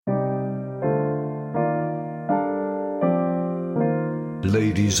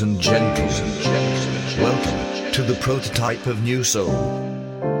Ladies and gentlemen, welcome to the prototype of New Soul,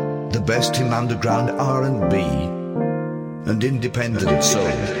 the best in underground R&B and independent soul.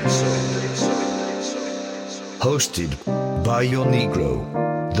 Hosted by your Negro,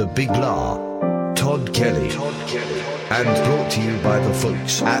 the Big La, Todd Kelly, and brought to you by the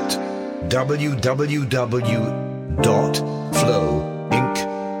folks at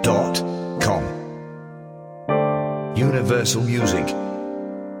www.flowinc.com. Universal Music,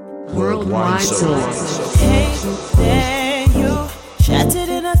 Worldwide Soul. Hey there, you shattered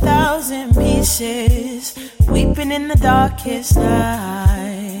in 1,000 pieces, weeping in the darkest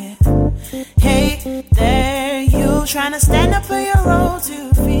night. Hey there, you trying to stand up for your own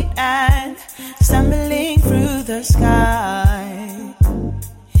 2 feet and stumbling through the sky.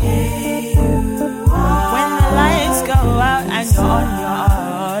 Hey you, when the lights go out and you're on your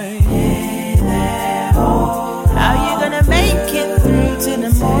own. Hey there, how you gonna make it through to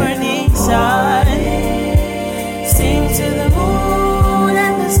the morning sun? Sing to the moon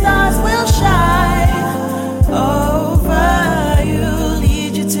and the stars will shine over you,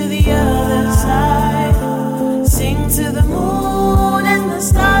 lead you to the other side. Sing to the moon and the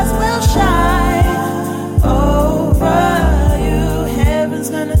stars will shine over you, heaven's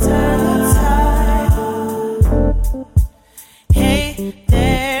gonna turn the tide. Hey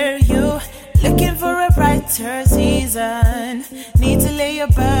there, you looking for a brighter season, need to lay your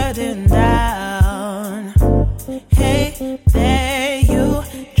burden down. Hey there, you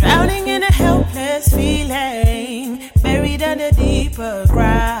drowning in a helpless feeling, buried under deeper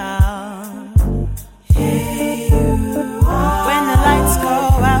ground. Hey you, when the lights go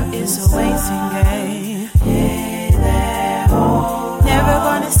out, it's a waiting game. Hey there, never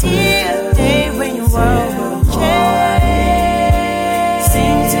gonna see a day when your world will change.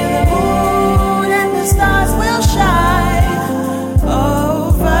 Sing to the moon and the stars will shine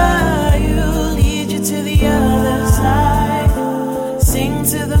over you, lead you to the other side. Sing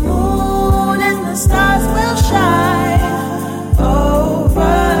to the moon and the stars will shine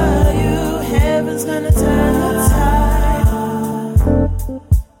over you, heaven's gonna turn the tide.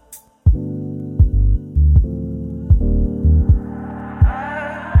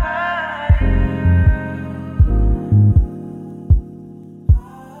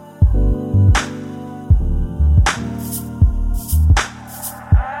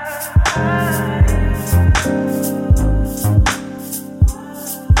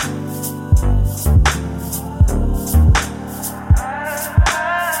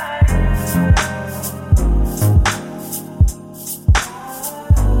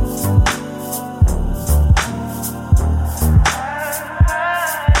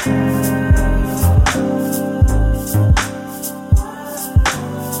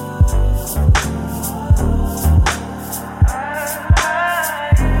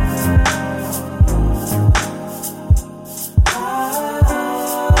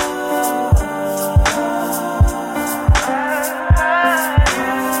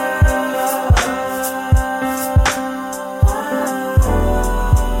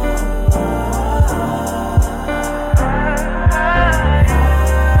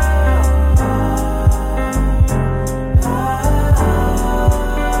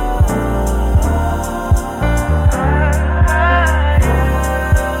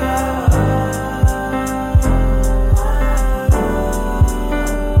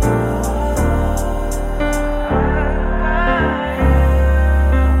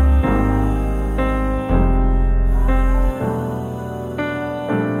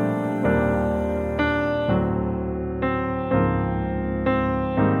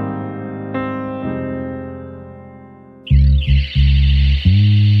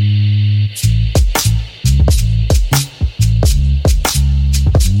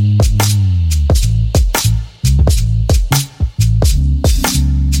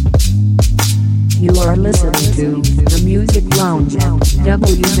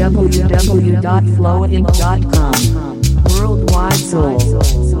 www.flowinc.com. Worldwide Soul.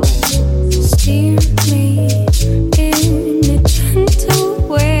 Steer me in a gentle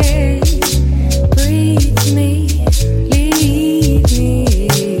way. Breathe me, leave me.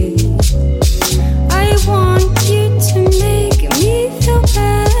 I want you to make me feel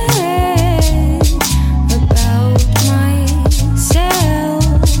bad about myself.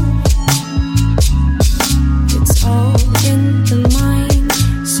 It's all in the mind,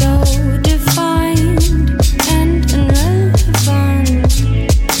 so defined and irrelevant.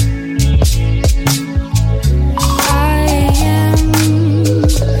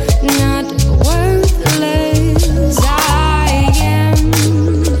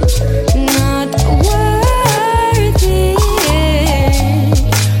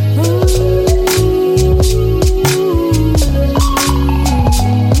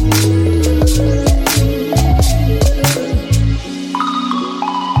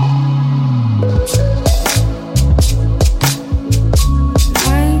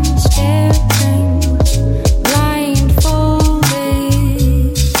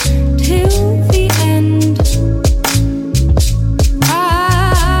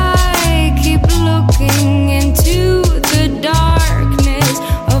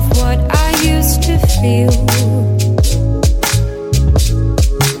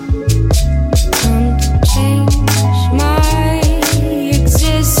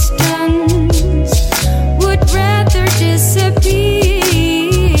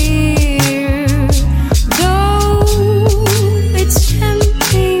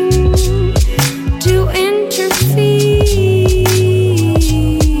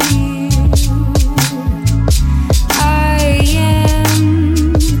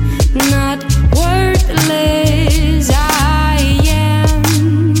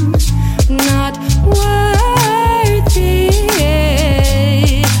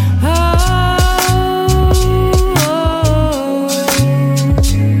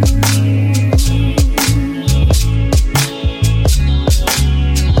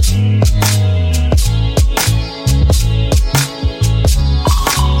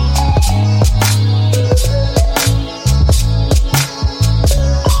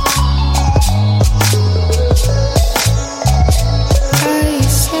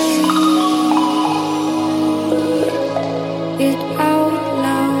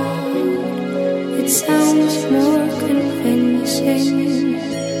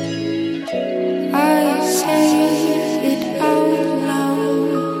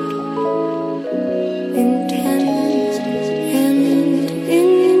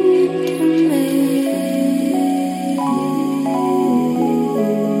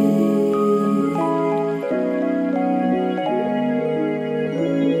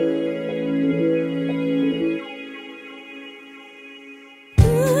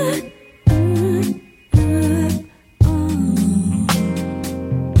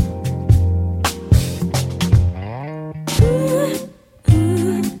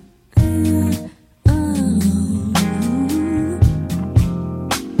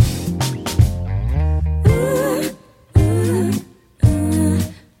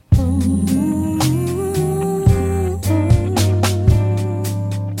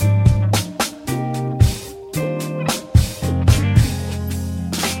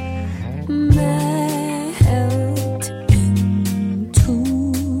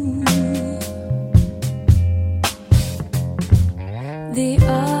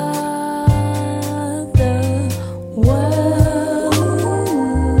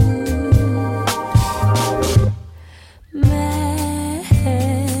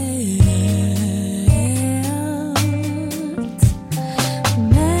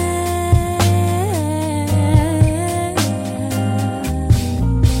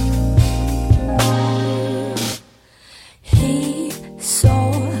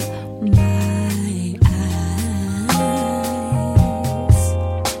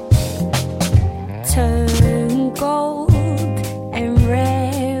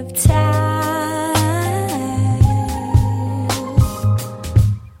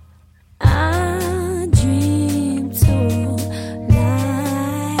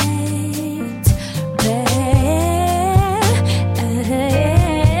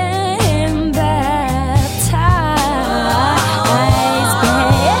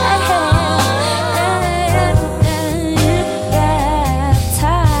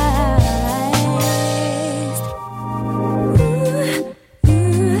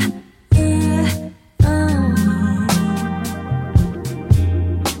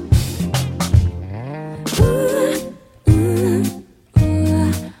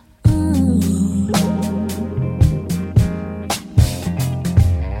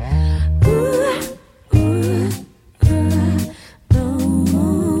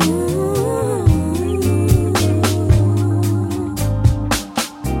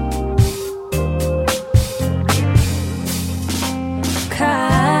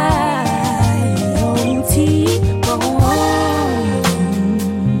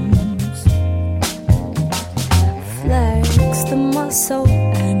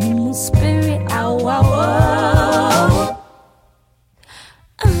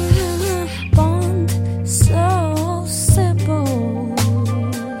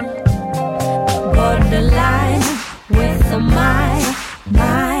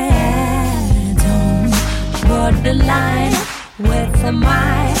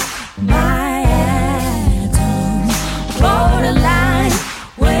 my atoms. Borderline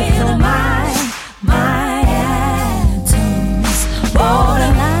with my atoms.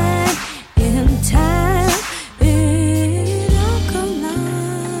 Borderline in time it all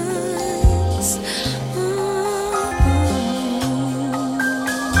collides.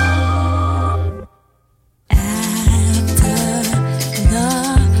 After the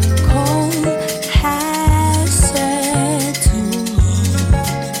cold has settled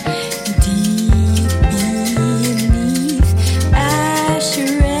deep beneath ash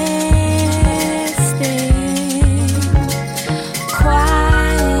resting,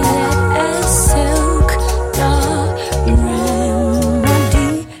 quiet as silk, the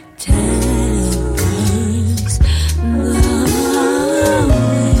remedy tempers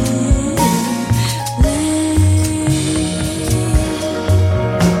the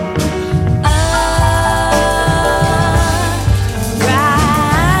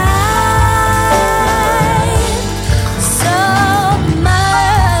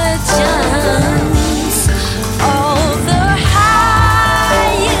submergence of the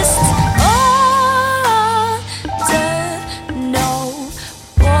highest order, no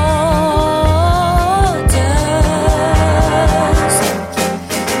borders.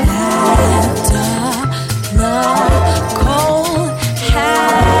 After the cold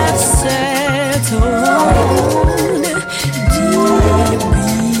has settled deep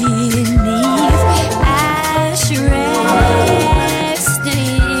beneath ash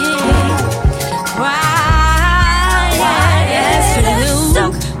resting, quiet as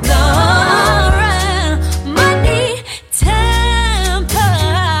silk, the remedy temper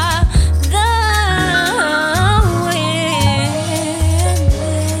the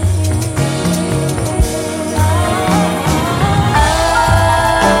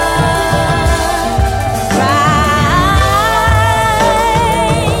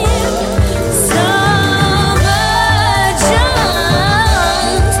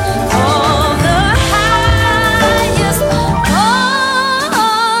submergence of the highest order,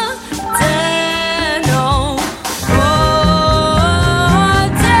 no borders.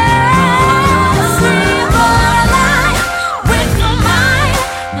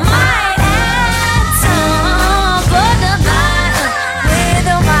 Borderline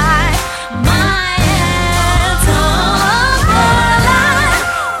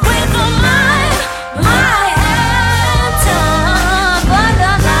with my atom. Borderline with my atom.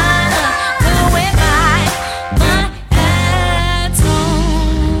 Borderline with my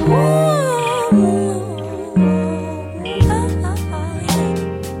atom. Borderline with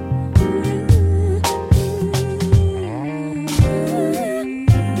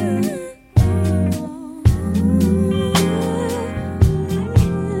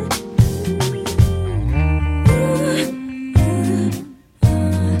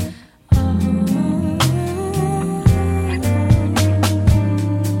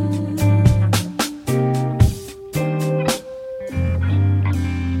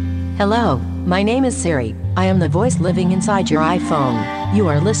Hello, my name is Siri. I am the voice living inside your iPhone. You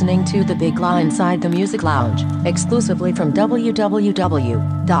are listening to The Big Law Inside the Music Lounge, exclusively from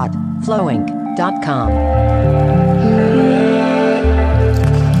www.flowink.com.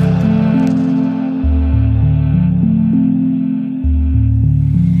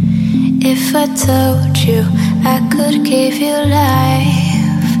 If I told you I could give you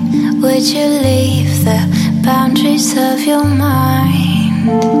life, would you leave the boundaries of your mind?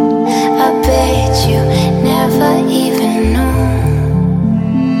 I bet you never even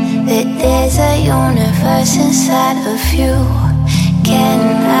knew that there's a universe inside of you. Can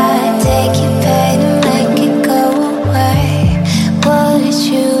I take your pain and make it go away? Would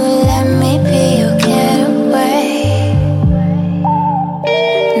you let me be your getaway?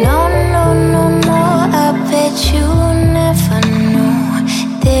 No, no, no, no, I bet you never knew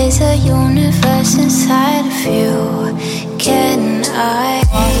there's a universe inside of you. Can I?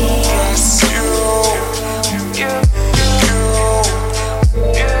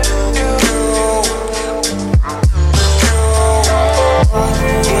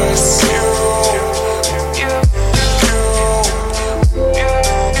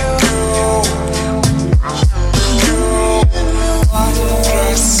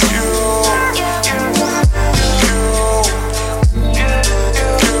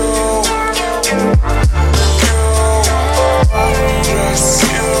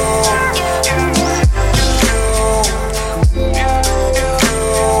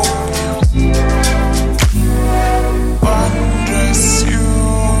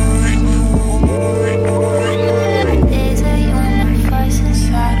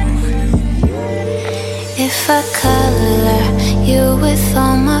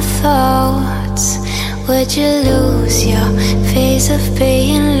 Would you lose your phase of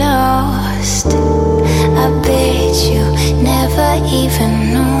being lost? I bet you never even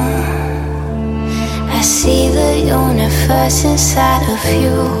knew. I see the universe inside of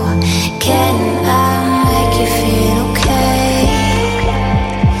you. Can I make you feel okay?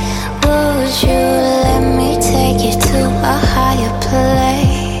 Would you let me take you to a higher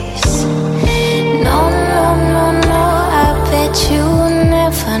place? No, no, no, no, I bet you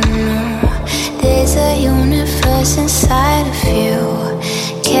never knew. There's a universe inside of you.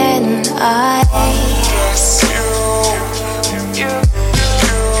 Can I guess you?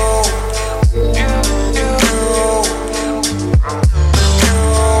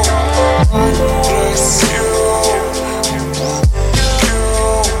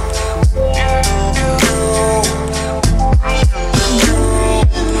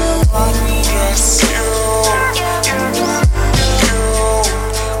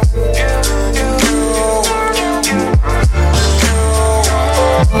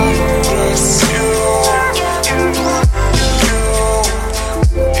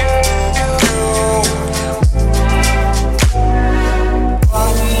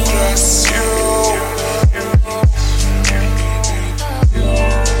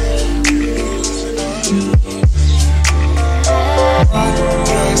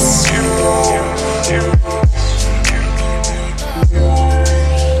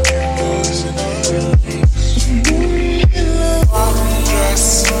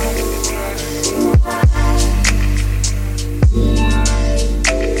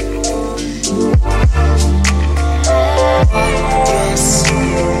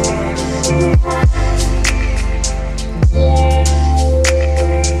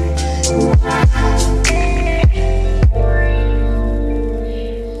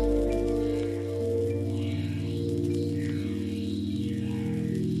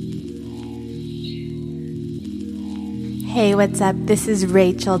 Hey, what's up? This is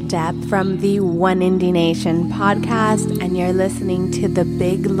Rachel Depp from the One Indie Nation podcast, and you're listening to The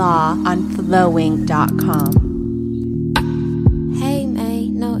Big Law on flowing.com. Hey, May,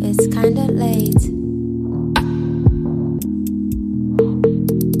 no, it's kinda late.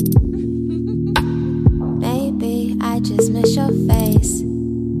 Maybe I just miss your face.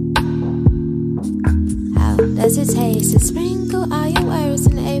 How does it taste to sprinkle all your words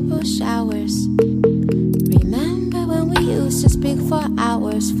in April showers? Remember when we used to speak for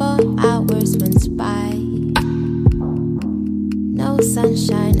hours went by. No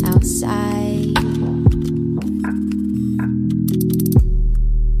sunshine outside.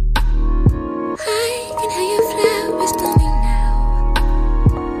 I can hear your flowers blooming now.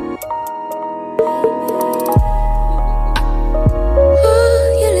 Oh,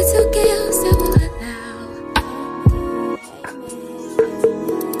 your little girls that will allow.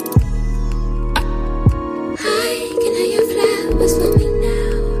 I can hear your flowers blooming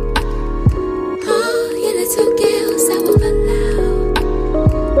now. Oh, your little girls that will allow.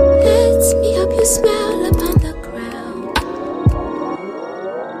 Let me help you smile upon the ground.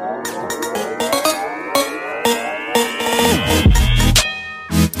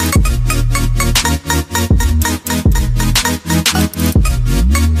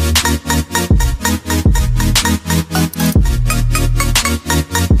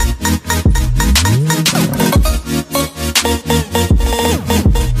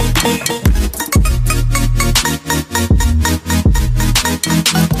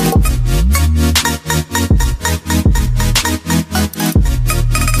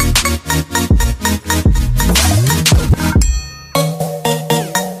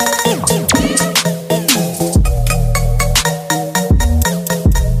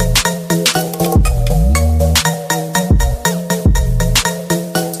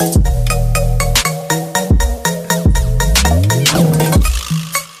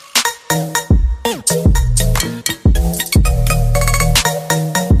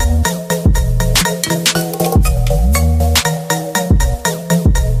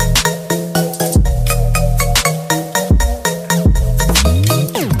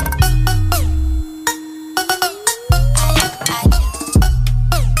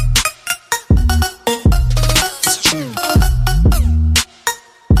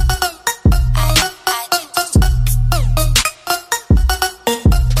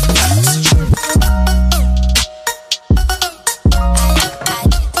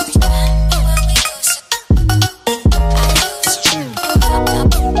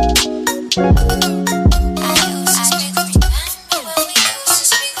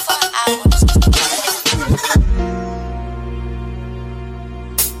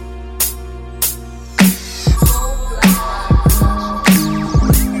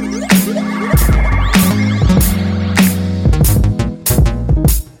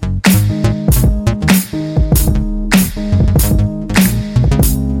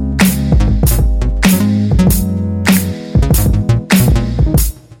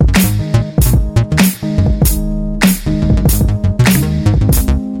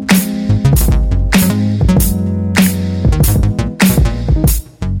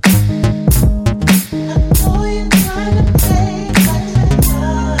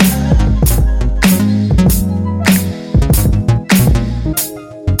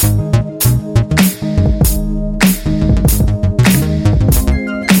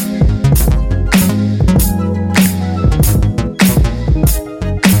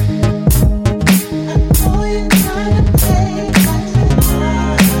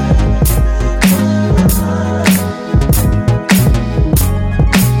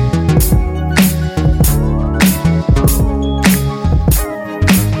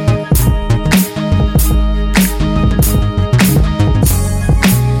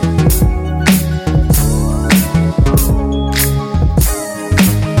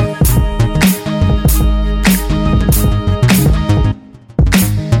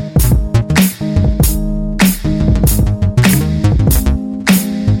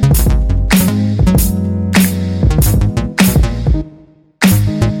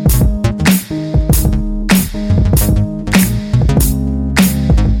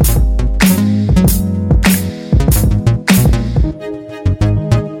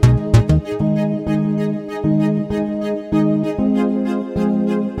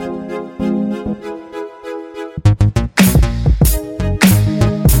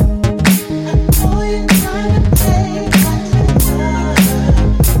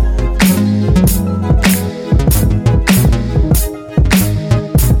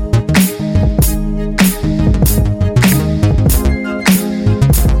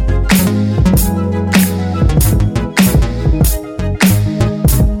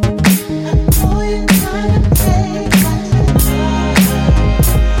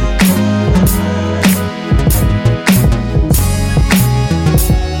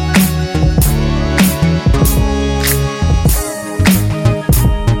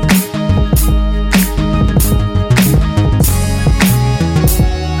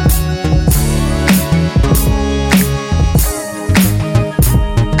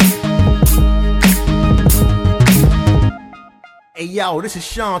 yo, this is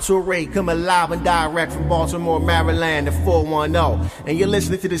Sean Torre coming live and direct from Baltimore, Maryland, the 410. And you're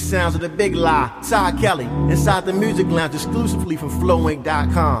listening to the sounds of the Big Lie, Todd Kelly, inside the Music Lounge, exclusively from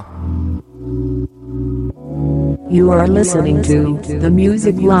flowink.com. You are listening to The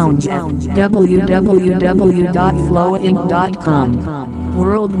Music Lounge at www.flowink.com.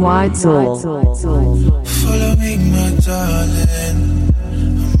 Worldwide Soul. Follow me, my darling.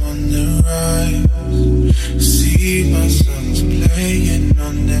 I'm on the rise. See my songs playing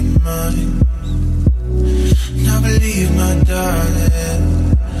on their mind. Now believe, my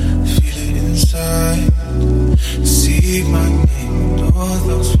darling. Feel it inside. See my name with all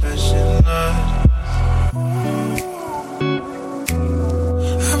those flashing lights.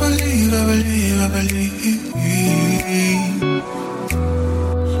 I believe.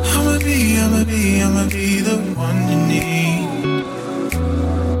 I'ma be the one you need.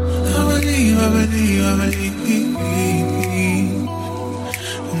 I believe.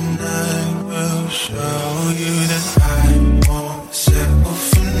 And I will show you that I won't settle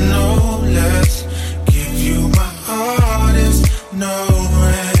for no less. Give you my hardest, no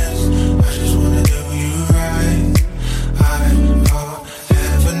rest. I just wanna do you right. All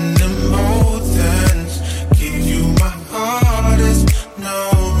heaven and both ends. Give you my hardest,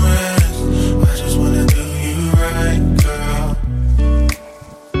 no rest. I just wanna do you right, girl.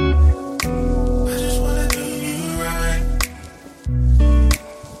 I just wanna do you right.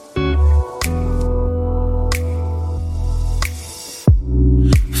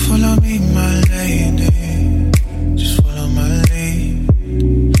 Follow me, my lady. Just follow my lead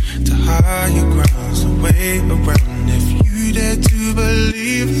to higher grounds and way around. If you dare to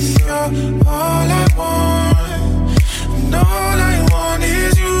believe you're all I want, and all I want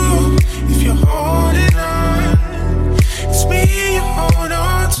is you. If you're holding on, it's me you hold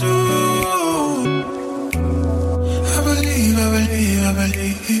on to. I believe.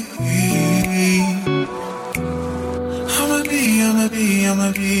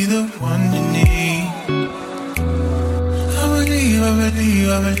 I'ma be the one you need. I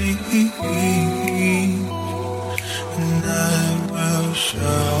believe. And I will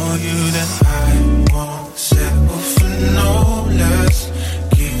show you that I won't settle for no less.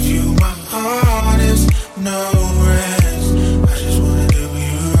 Give you my hardest, no rest. I just wanna do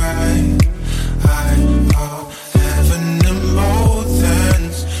you right. All heaven and both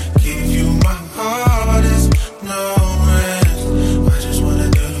ends. Give you my hardest, no rest. I just wanna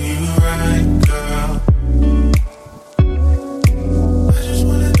do you right, girl. I just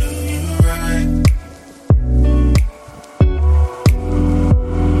wanna do you right.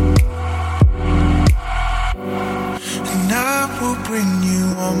 And I will bring you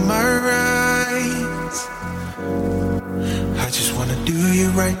on my rides. I just wanna do you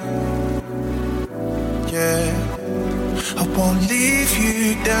right. Yeah, I won't leave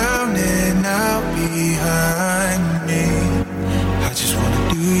you down and out behind me. I just wanna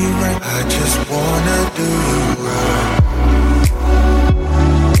do you right. I just wanna do you right.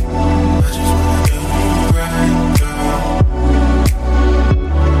 I just wanna do you right, girl.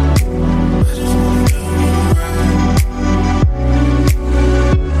 I just wanna do you right.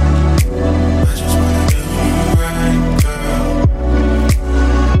 I just wanna do you right, girl.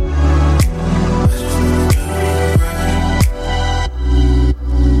 I just wanna do you right.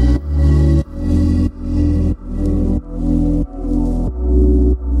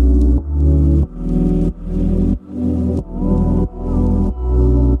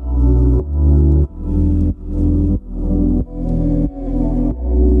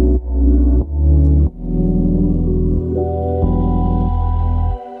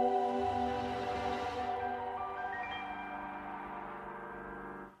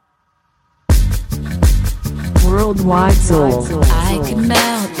 Worldwide Soul. I could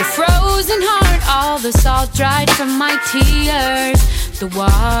melt your frozen heart, all the salt dried from my tears. The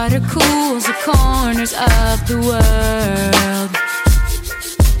water cools the corners of the world.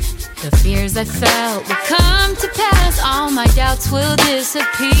 The fears I felt will come to pass, all my doubts will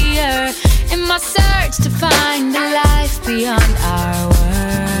disappear. In my search to find the life beyond our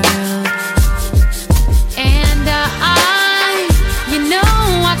world. And I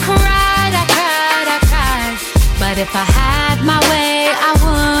cried. But if I had my way, I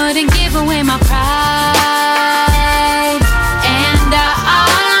wouldn't give away my pride. And I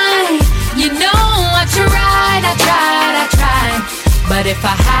tried. But if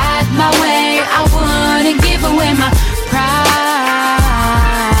I had my way, I wouldn't give away my pride.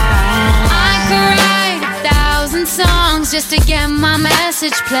 I could write 1,000 songs just to get my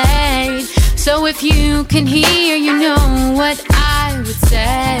message played. So if you can hear, you know what I would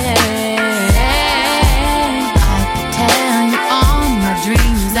say. I could tell you all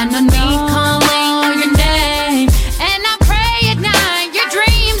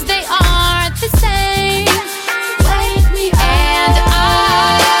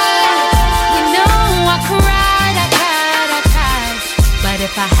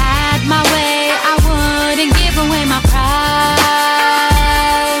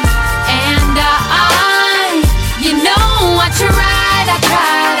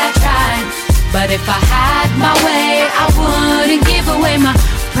But if I had my way, I wouldn't give away my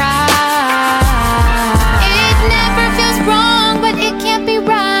pride. It never feels wrong, but it can't be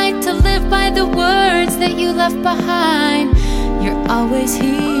right to live by the words that you left behind. You're always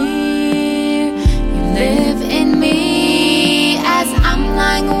here, you live in me as I'm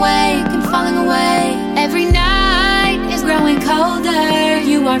lying awake and falling away. Every night is growing colder,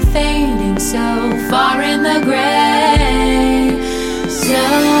 you are fading so far in the gray, so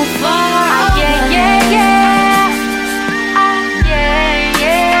far away. Yeah, yeah, yeah. Yeah,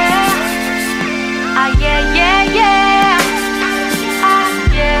 yeah. Yeah, yeah, yeah.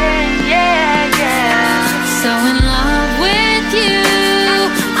 Yeah, yeah, yeah. So in love with you,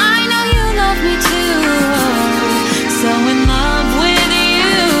 I know you love me too. So in love with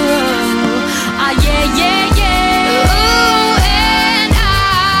you, yeah, yeah, yeah. Ooh, and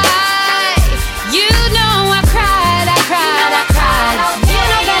you know I cried, I cried, I cried. You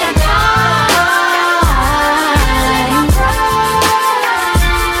know that I cried.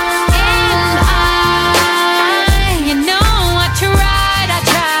 And you know I tried, I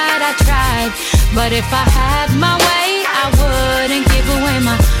tried, I tried. But if I had my way, I wouldn't give away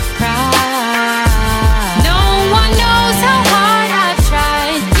my pride. No one knows how hard I've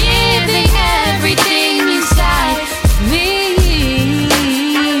tried, giving everything inside me.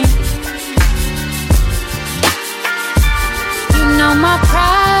 You know my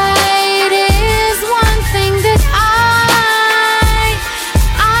pride is one thing that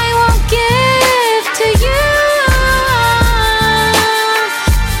I won't give to you.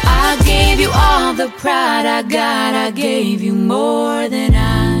 I gave you all the pride I got, I gave you more than I.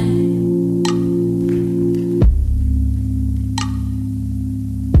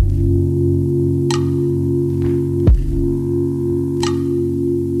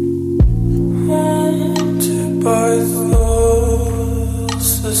 Haunted by those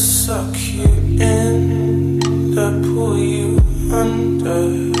that suck you in, that pull you under.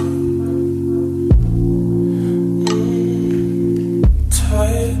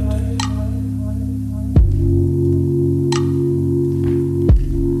 Tight.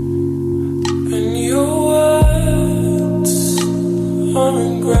 And your words are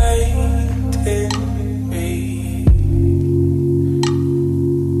ingrained in me.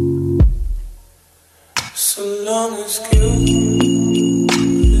 So long as guilt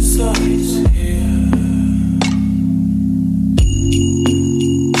resides here,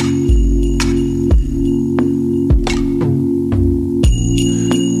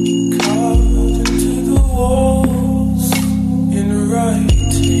 carved into the walls in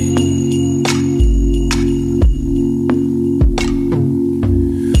writing,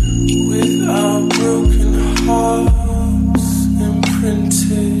 with our broken hearts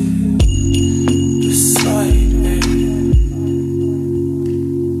imprinted beside it.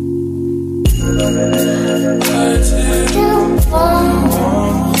 I didn't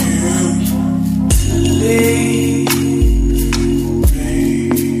want you to leave me.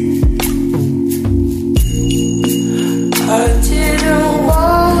 I didn't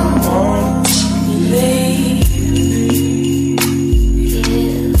want to leave you.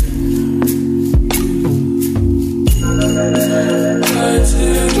 I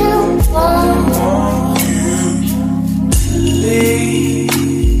didn't want you to leave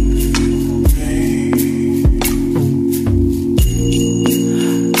me.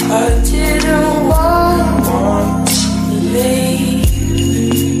 I didn't want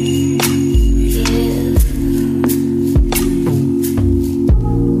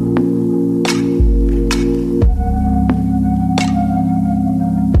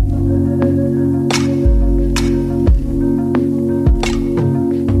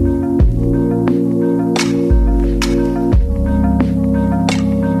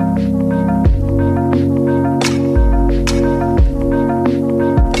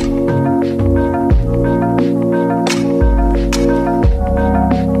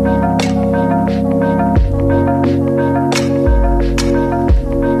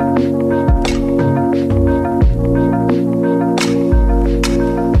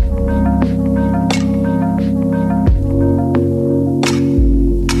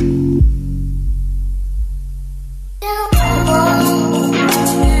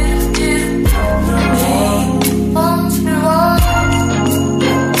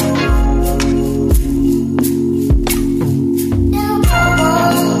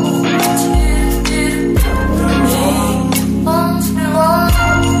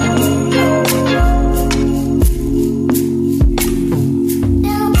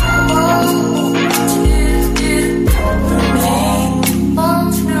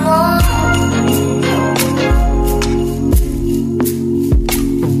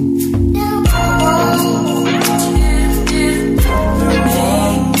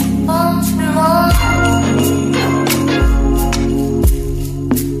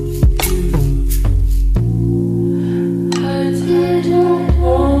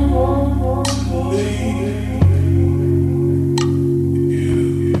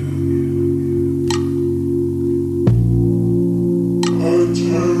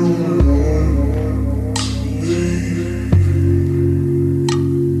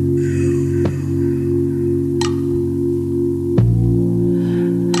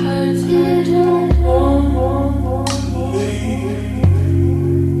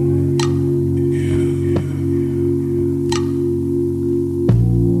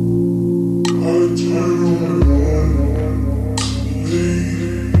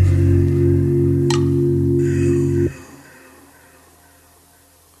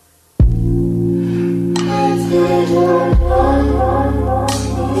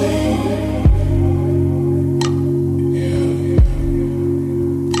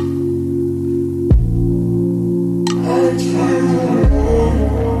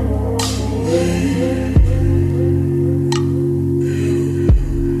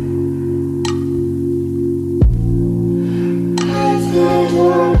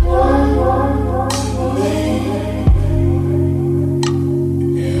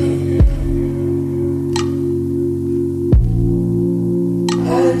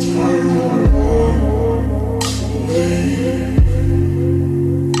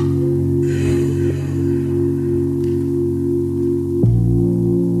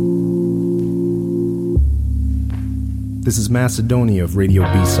This is Macedonia of Radio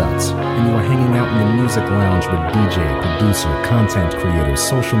B-Sides, and you are hanging out in the music lounge with DJ, producer, content creator,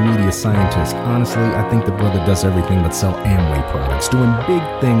 social media scientist. Honestly, I think the brother does everything but sell Amway products, doing big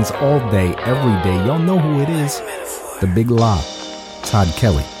things all day, every day. Y'all know who it is. The Big La, Todd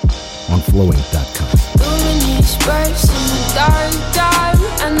Kelly, on flowing.com. Bursts in the dark, dark,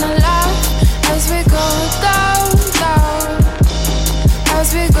 and I laugh as we go down, down,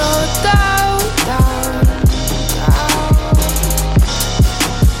 as we go down, down, down.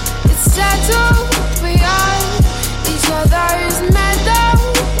 It's settled, we are each other's meadow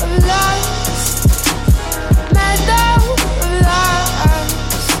of lust, meadow of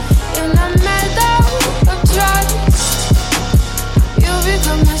lust, in a meadow of trust. You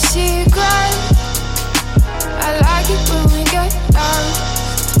become my secret. I like it when we get lost.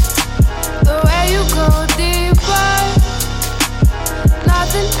 The way you go deeper,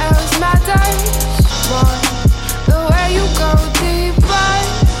 nothing else matters more. The way you go deeper,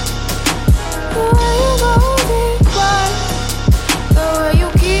 the way you go deeper, the way you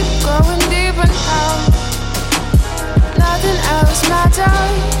keep going deeper now. Nothing else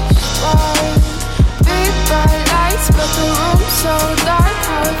matters more. Big bright lights, but the room's so dark.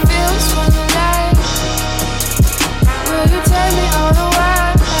 How it feels when the light. Will you take me all the way?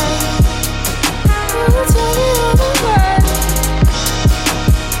 Will you take me all the way?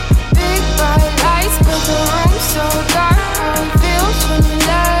 Big bright lights, but the room's so dark. How it feels when you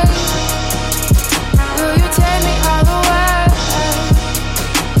lay. Will you take me all the way?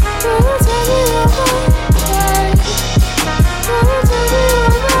 Will you take me all the way? Will you take me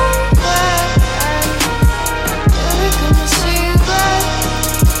all the way? You'll become a secret.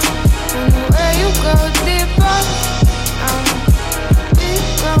 And the way you go deeper.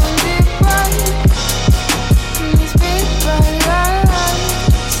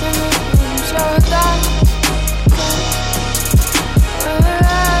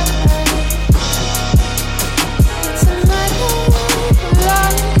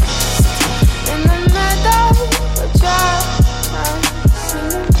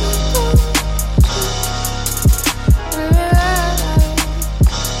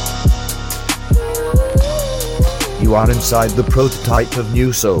 You are inside the prototype of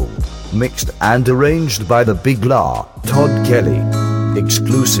New Soul, mixed and arranged by the Big La, Todd Kelly,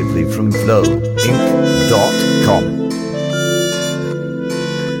 exclusively from flowinc.com.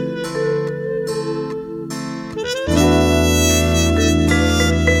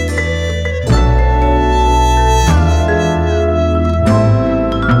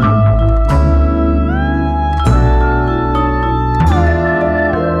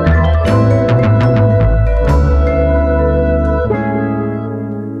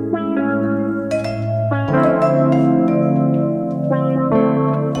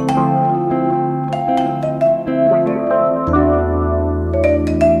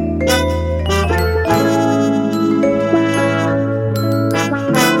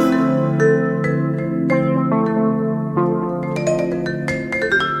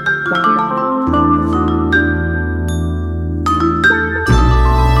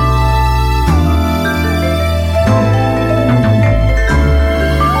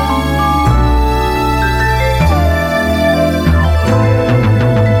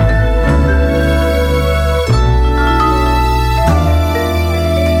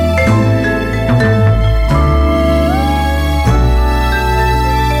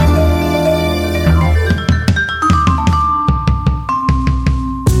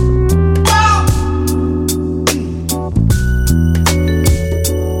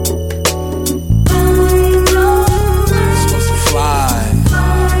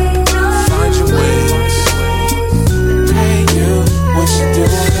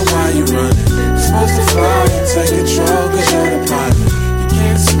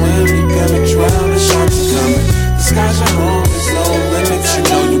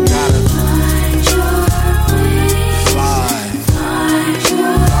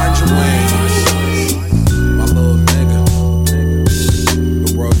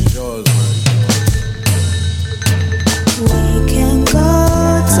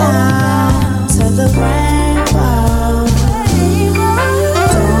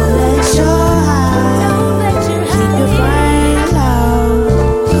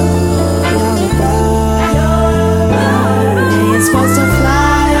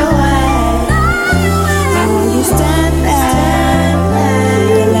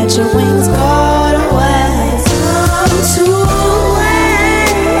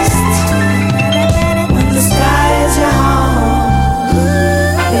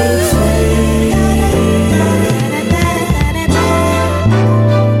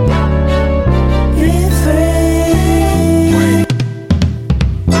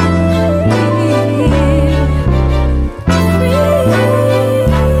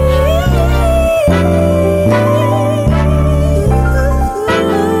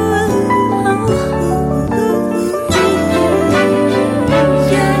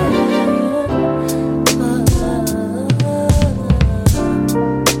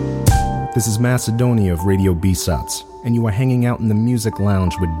 This is Macedonia of Radio B-Sots, and you are hanging out in the music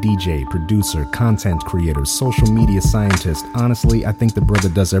lounge with DJ, producer, content creator, social media scientist. Honestly, I think the brother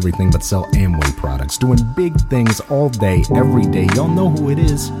does everything but sell Amway products, doing big things all day, every day. Y'all know who it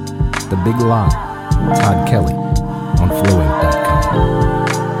is. The Big Lie, Todd Kelly, on flowing.com.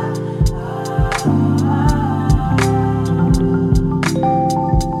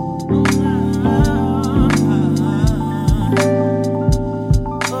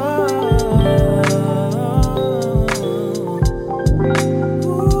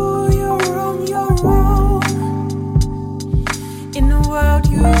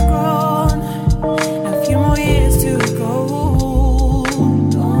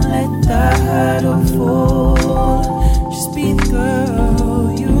 Just be the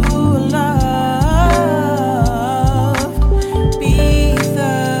girl you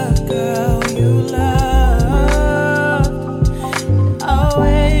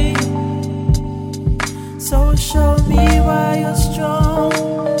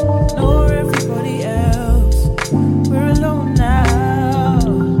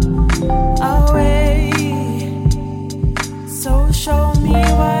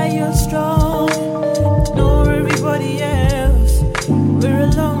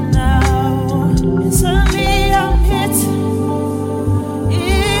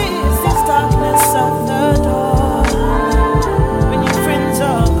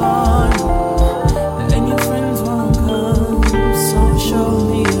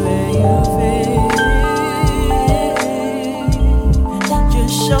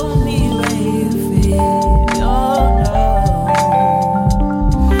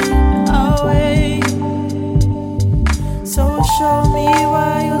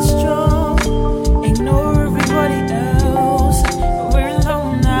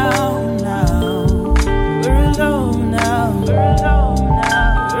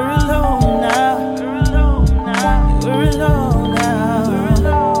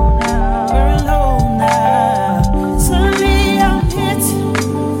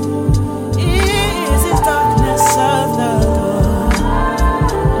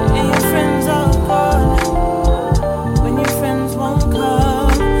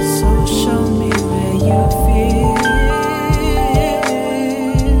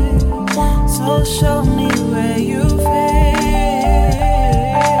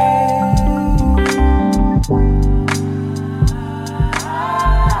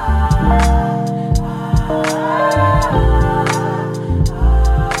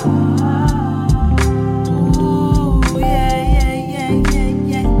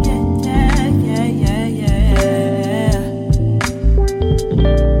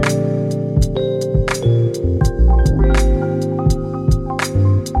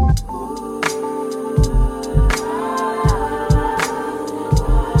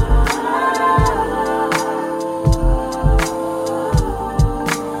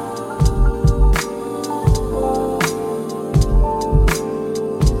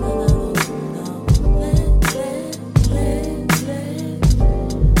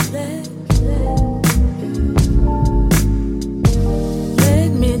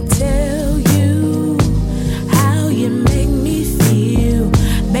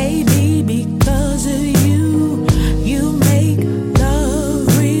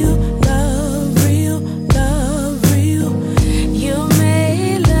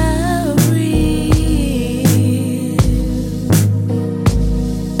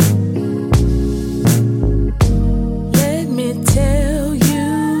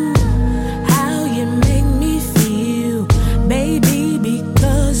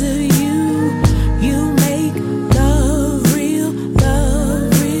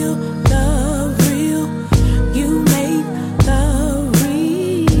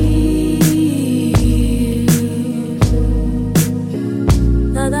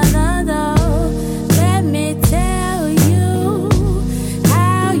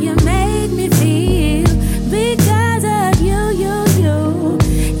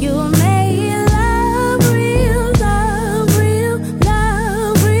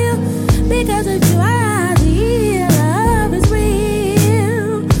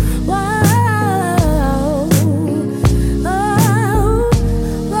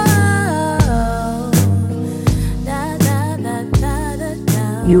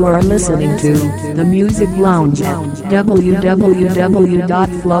You are listening to The Music Lounge at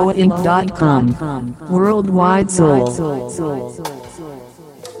www.flowinc.com. Worldwide Soul.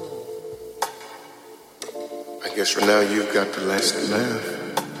 I guess for now you've got the last laugh.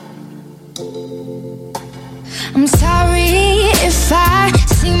 I'm sorry if I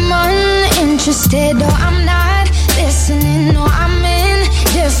seem uninterested, or I'm not listening, or I'm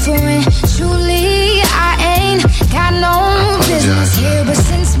indifferent. truly, I ain't got no business here. But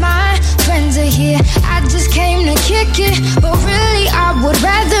since my friends are here, I just came to kick it. But really, I would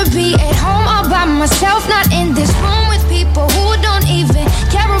rather be at home all by myself, not in this room with people who don't even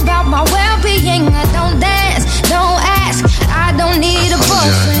care about my well-being. I don't dance, don't ask, I don't need a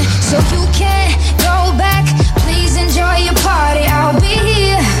boyfriend. So you can't go back, please enjoy your party, I'll be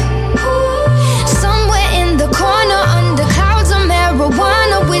here. Somewhere in the corner under clouds of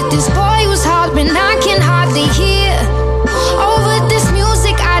marijuana with this boy who's hollering I can hardly hear. Over this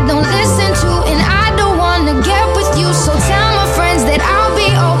music I don't listen to, and I don't wanna get with you. So tell my friends that I'll be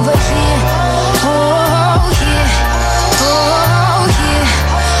over here. Oh yeah, oh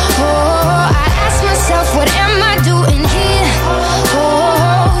yeah, oh. I ask myself, what am I doing here?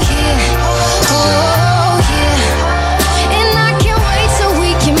 Oh yeah, oh yeah. And I can't wait till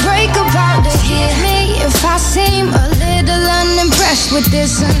we can break about it. Forgive me if I seem a little unimpressed with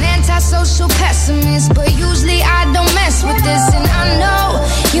this, an antisocial pessimist, but usually I don't mess with this. And I know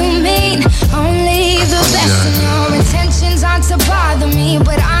you mean only the best, and your intentions aren't to bother me,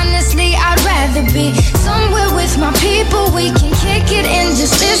 but honestly I'd rather be somewhere with my people. We can kick it and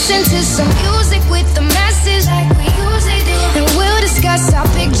just listen to some music with the message like we usually do, and we'll discuss our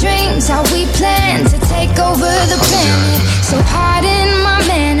big dreams, how we plan to take over the planet. So pardon my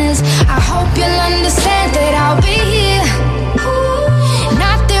manners, I hope you'll understand that I'll be here.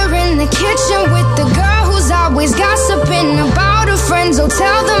 Not there in the kitchen with the girl who's always gossiping about her friends. Oh,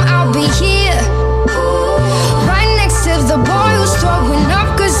 tell them I'll be here. Right next to the boy who's throwing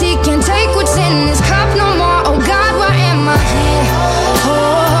up cause he can't take what's in his cup no more. Oh God, why am I here?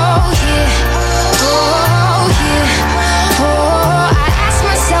 Oh yeah, oh yeah, oh. I ask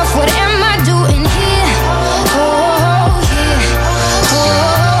myself, what am I doing here? Oh yeah,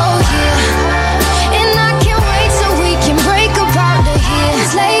 oh yeah. And I can't wait till we can break about the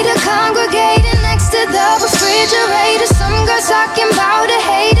years later, congregating next to the refrigerator. Some girls talking about a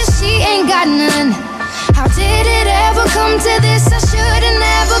hater, she ain't got none. How did it ever come to this? I should've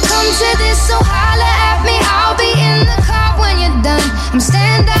never come to this. So holla at me, I'll be in the car when you're done. I'm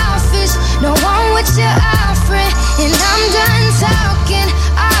standoffish, no one with your offering, and I'm done talking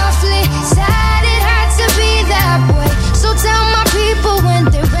awfully. Sad it had to be that way. So tell my people when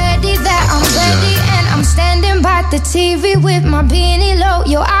they're ready that I'm ready, and I'm standing by the TV with my beanie low.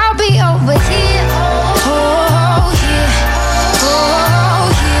 Yo, I'll be over here. Oh yeah, oh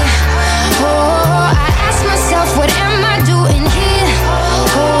yeah, oh. I ask myself, what am I doing here?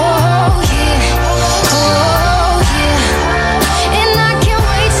 Oh yeah, oh yeah. And I can't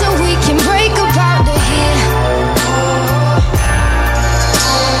wait till we can break about the here.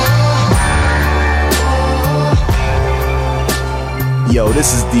 Yo,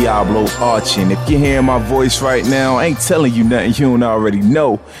 this is Diablo Archie, and if you're hearing my voice right now, I ain't telling you nothing you don't already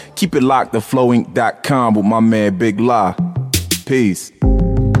know. Keep it locked to flowinc.com with my man Big La. Peace.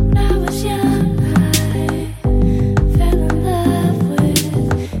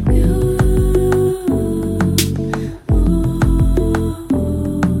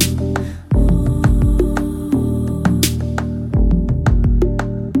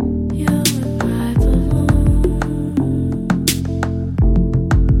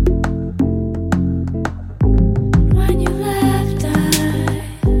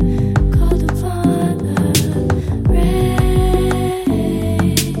 Called upon the rain.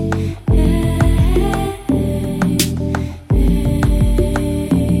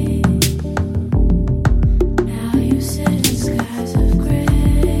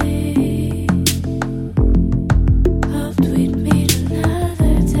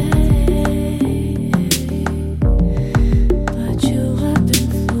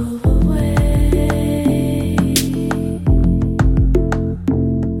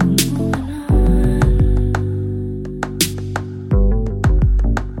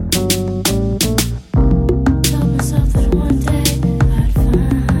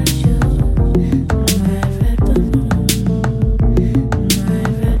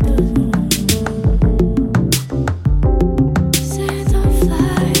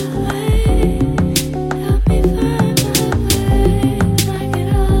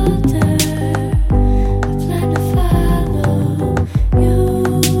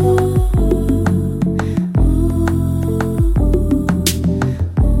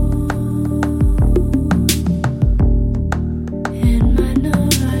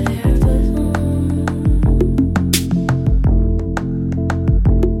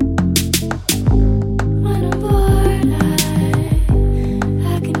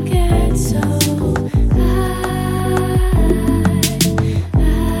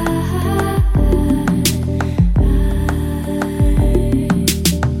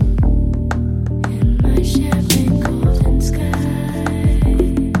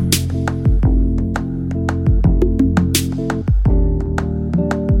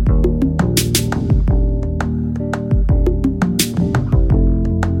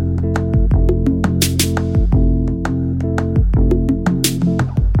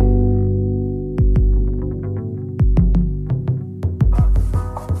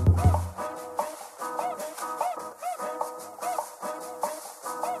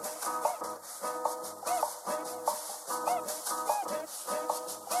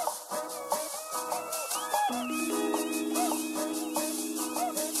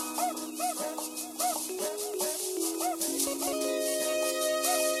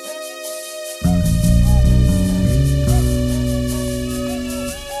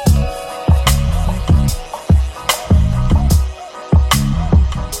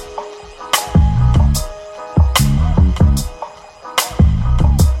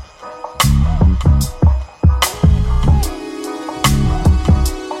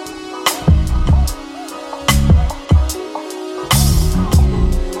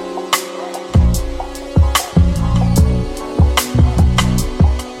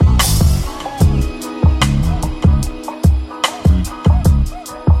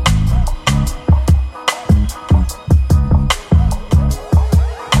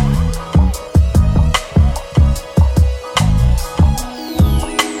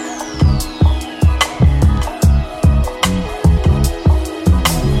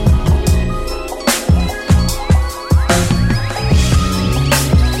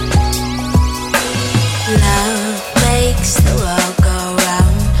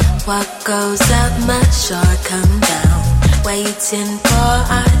 goes up must sure come down. Waiting for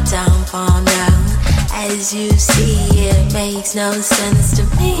our downfall now. As you see, it makes no sense to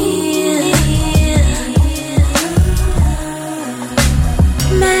me.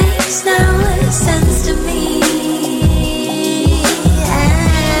 Makes no sense to me.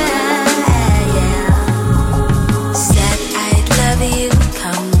 Said I'd love you,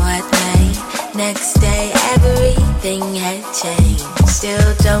 come what may. Next day everything had changed.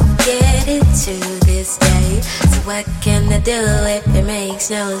 Still don't get it to this day. So what can I do if it makes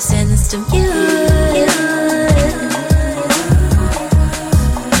no sense to you?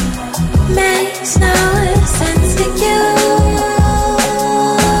 Makes no sense to you.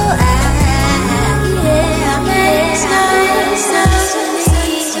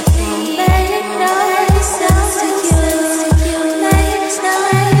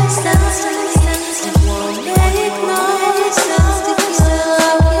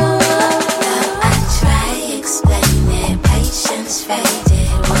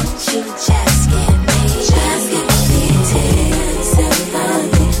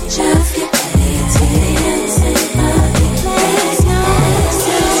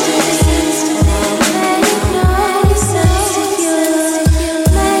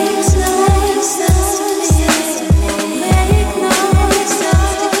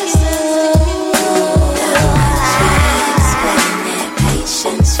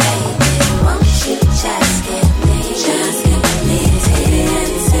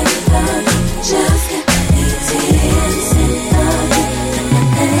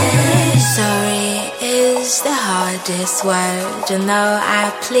 Word, and though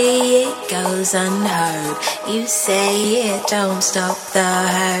I plea it goes unheard. You say it don't stop the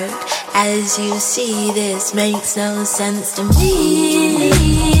hurt. As you see, this makes no sense to me.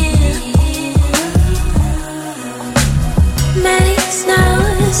 Makes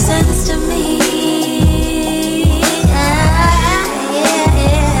no sense to me.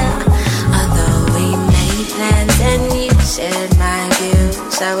 Although we made plans and you shared my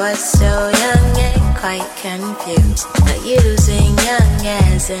views, I was so young and quite confused. Not using young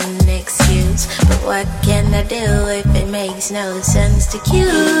as an excuse, but what can I do if it makes no sense to you?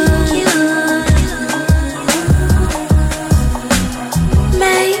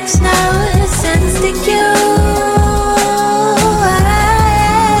 Makes no sense to you.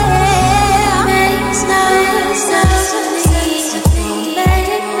 Makes no sense to me.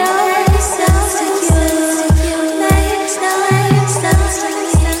 Makes no sense to you.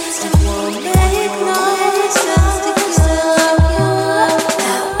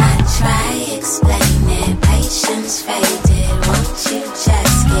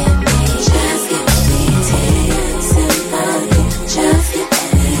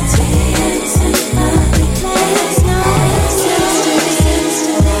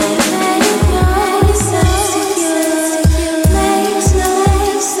 Makes no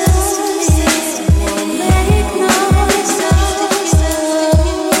sense to me.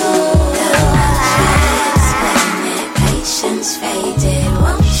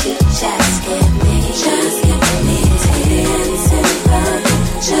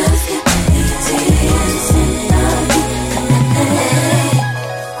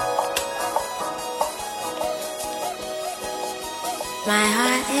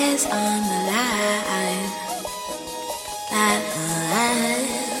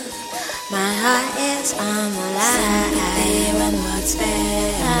 Sympathy when words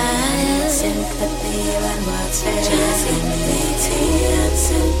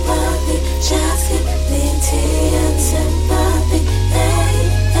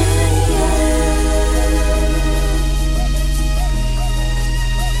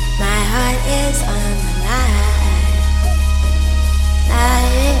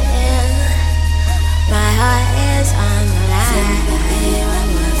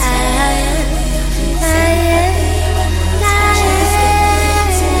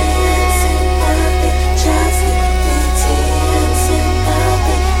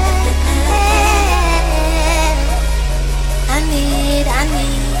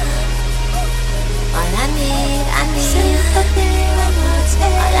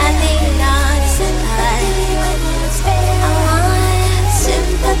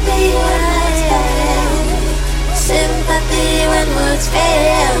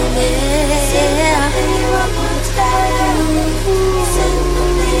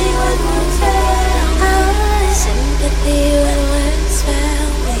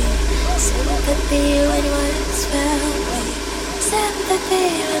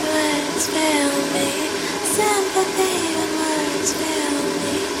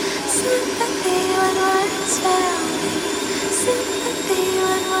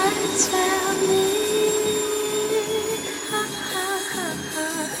fail me.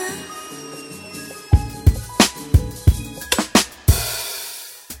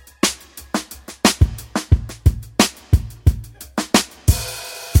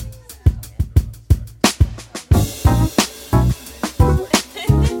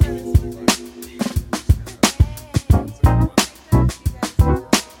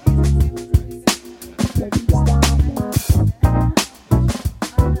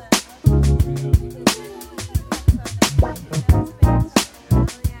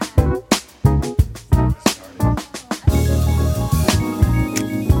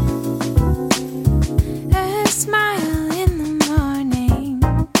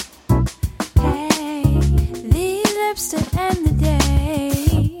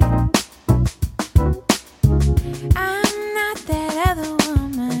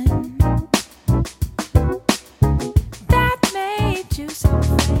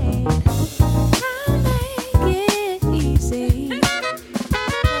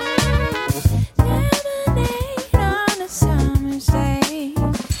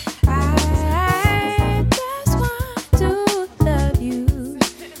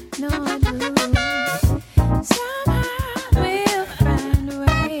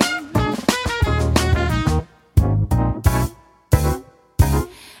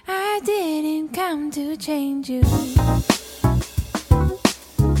 didn't come to change you.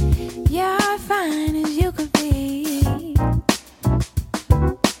 You're fine as you could be.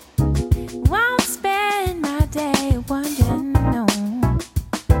 Won't spend my day wondering, no.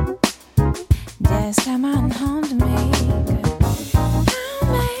 Just come on home to me.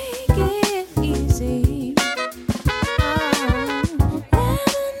 I'll make it easy.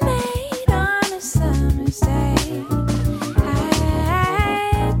 Lemonade on a summer's day.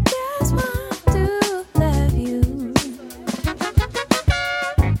 I just want to love you.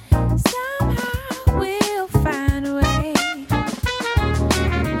 Somehow we'll find a way.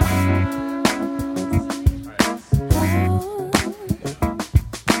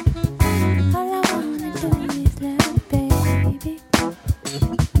 All I wanna do is love, baby.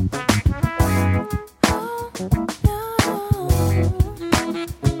 Oh,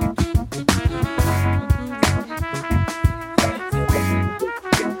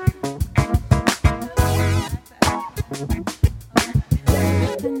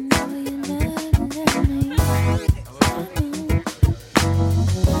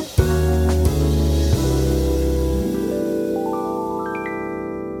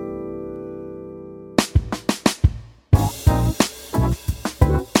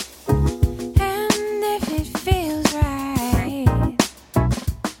 and if it feels right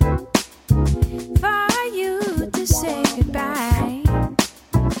for you to say goodbye,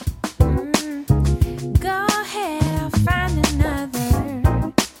 go ahead, I'll find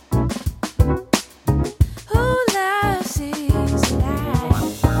another who loves his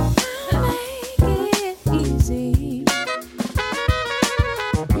life. I'll make it easy.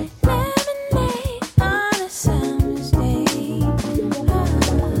 Lemonade on a summer's day.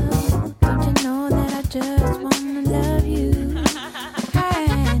 Oh, don't you know that I just wanna love you?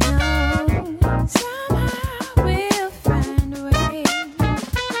 I know somehow we'll find a way.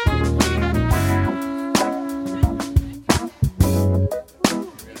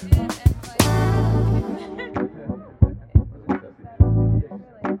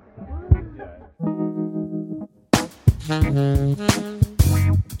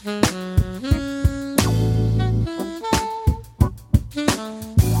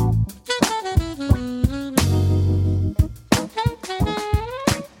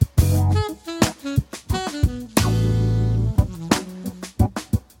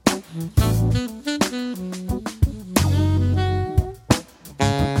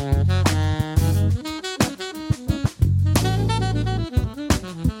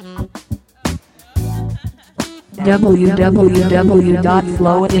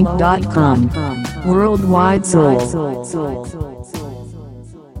 www.flowinc.com. Worldwide Soul.